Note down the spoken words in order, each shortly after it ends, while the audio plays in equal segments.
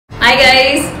Hi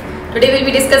guys, today we'll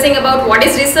be discussing about what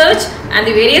is research and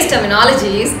the various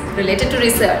terminologies related to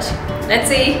research. Let's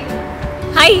see.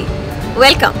 Hi,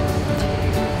 welcome.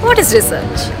 What is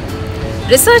research?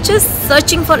 Research is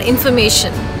searching for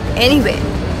information anywhere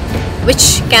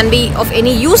which can be of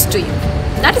any use to you.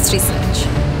 That is research.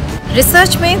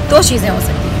 Research में दो चीज़ें हो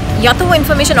सकती हैं, या तो वो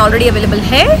information already available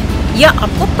है या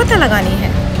आपको पता लगानी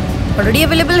है. Already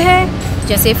available है,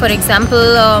 जैसे for example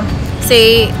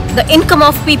say the income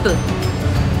of people.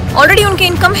 Already उनकी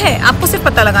income है, आपको सिर्फ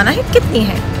पता लगाना है कितनी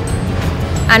है.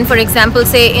 And for example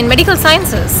say in medical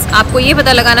sciences, आपको ये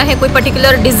पता लगाना है कोई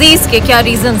particular disease के क्या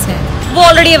reasons हैं. वो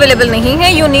already available नहीं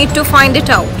है, you need to find it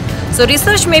out. So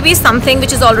research may be something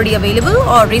which is already available,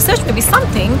 or research may be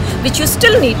something which you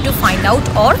still need to find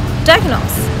out or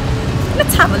diagnose.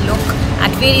 Let's have a look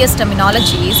at various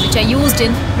terminologies which are used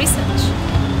in research.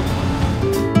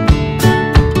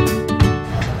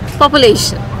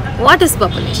 Population. What is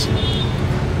population?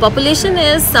 Population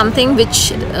is something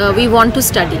which we want to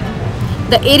study,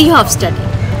 the area of study.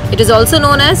 It is also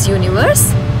known as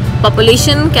universe.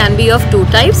 Population can be of two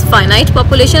types, finite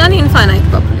population and infinite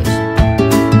population.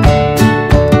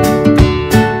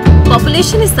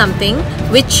 Population is something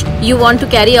which you want to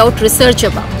carry out research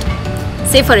about.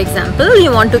 Say for example,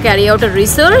 you want to carry out a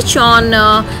research on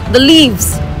the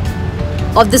leaves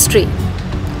of this tree.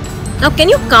 Now can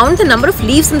you count the number of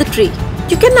leaves in the tree?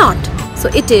 You cannot. So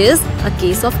it is a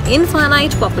case of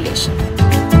infinite population.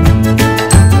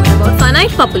 What about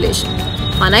finite population?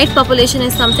 Finite population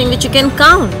is something which you can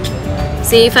count.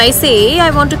 Say if I say I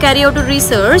want to carry out a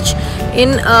research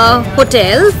in a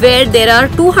hotel where there are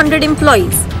 200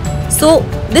 employees. So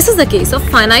this is the case of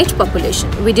finite population.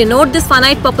 We denote this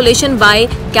finite population by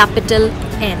capital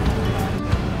N.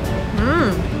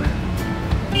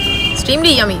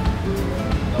 Extremely yummy.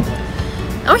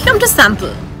 Now we come to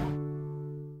sample.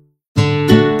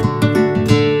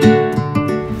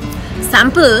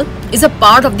 Sample is a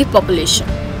part of the population.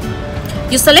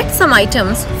 You select some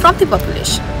items from the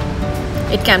population.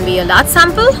 It can be a large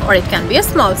sample or it can be a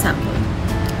small sample.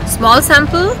 Small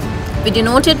sample, we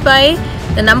denote it by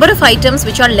the number of items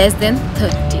which are less than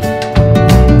 30.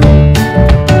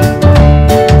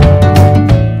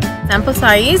 Sample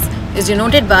size is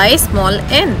denoted by small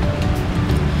n.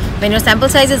 When your sample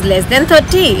size is less than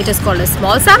 30, it is called a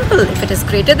small sample. If it is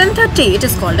greater than 30, it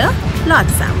is called a large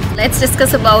sample. Let's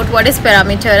discuss about what is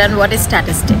parameter and what is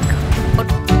statistic.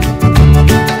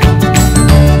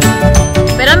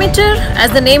 Parameter,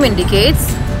 as the name indicates,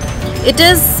 it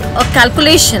is a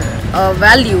calculation, a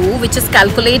value which is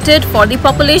calculated for the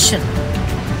population.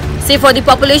 Say for the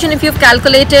population, if you have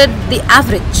calculated the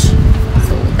average,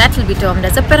 so that will be termed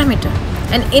as a parameter.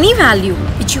 And any value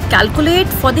which you calculate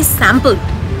for the sample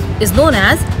is known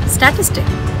as statistic.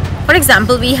 For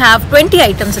example, we have 20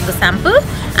 items in the sample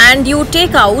and you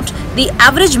take out the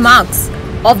average marks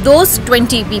of those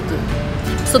 20 people.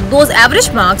 So those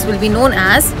average marks will be known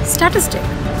as statistic.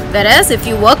 Whereas if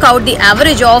you work out the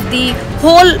average of the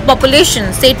whole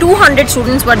population, say 200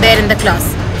 students were there in the class,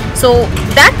 so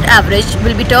that average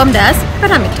will be termed as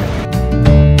parameter.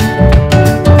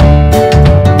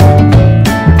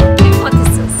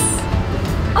 Hypothesis.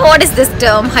 Oh, what is this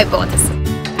term, hypothesis?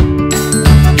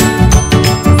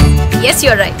 Yes,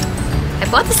 you're right.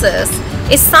 Hypothesis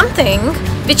is something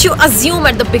which you assume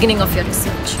at the beginning of your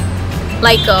research.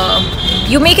 Like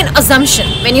you make an assumption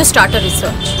when you start a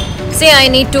research. Say I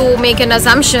need to make an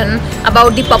assumption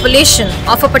about the population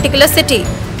of a particular city,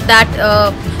 that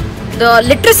the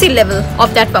literacy level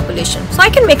of that population. So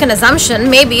I can make an assumption,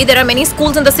 maybe there are many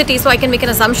schools in the city, so I can make an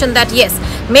assumption that yes,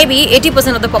 maybe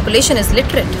 80% of the population is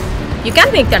literate. You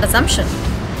can make that assumption.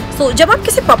 So जब आप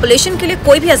किसी population के लिए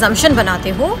कोई भी assumption बनाते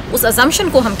हो, उस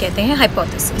assumption को हम कहते हैं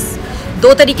hypothesis.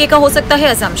 दो तरीके का हो सकता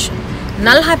है assumption,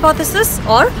 null hypothesis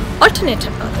और alternate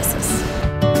hypothesis.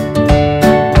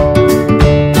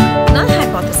 Null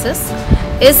hypothesis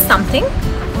is something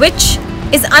which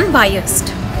is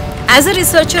unbiased. As a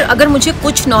researcher, अगर मुझे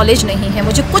कुछ knowledge नहीं है,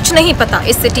 मुझे कुछ नहीं पता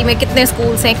इस city में कितने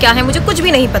schools हैं, क्या है, मुझे कुछ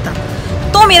भी नहीं पता,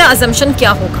 तो मेरा assumption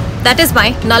क्या होगा? That is my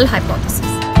null hypothesis.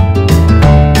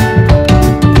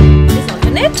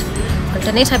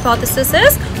 Alternate hypothesis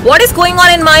is what is going on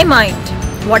in my mind,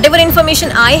 whatever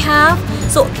information I have.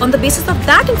 So on the basis of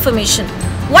that information,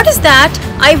 what is that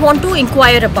I want to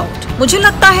inquire about? मुझे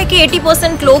लगता है कि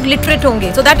 80% लोग literate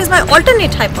होंगे, so that is my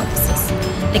alternate hypothesis.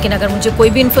 लेकिन अगर मुझे कोई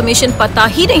भी information पता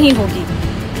ही नहीं होगी,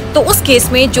 तो उस केस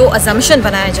में जो assumption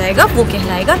बनाया जाएगा वो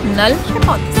कहलाएगा null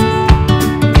hypothesis.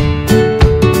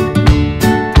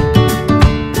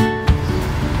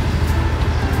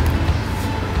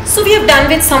 So we have done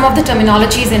with some of the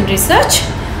terminologies in research,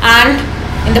 and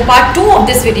In the part 2 of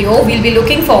this video, we'll be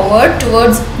looking forward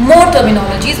towards more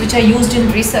terminologies which are used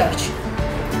in research.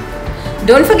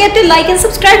 Don't forget to like and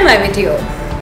subscribe my video.